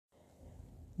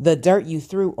The dirt you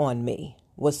threw on me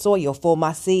was soil for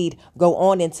my seed. Go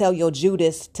on and tell your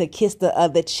Judas to kiss the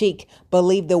other cheek.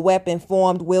 Believe the weapon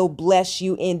formed will bless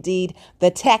you indeed. The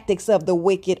tactics of the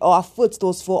wicked are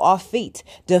footstools for our feet.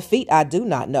 Defeat I do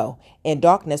not know. In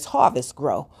darkness harvests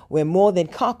grow. We're more than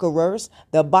conquerors.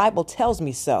 The Bible tells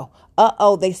me so.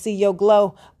 Uh-oh, they see your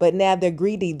glow, but now they're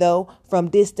greedy though. From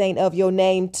disdain of your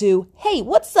name to, hey,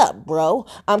 what's up, bro?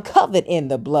 I'm covered in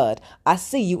the blood. I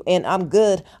see you and I'm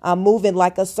good. I'm moving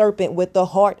like a serpent with the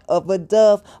heart of a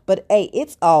dove. But hey,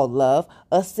 it's all love.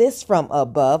 Assist from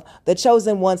above. The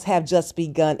chosen ones have just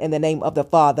begun in the name of the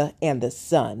Father and the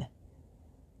Son.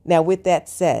 Now, with that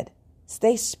said,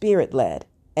 stay spirit-led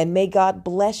and may God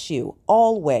bless you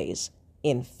always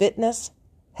in fitness,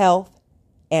 health,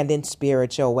 and in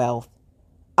spiritual wealth.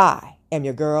 I am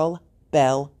your girl,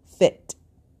 Belle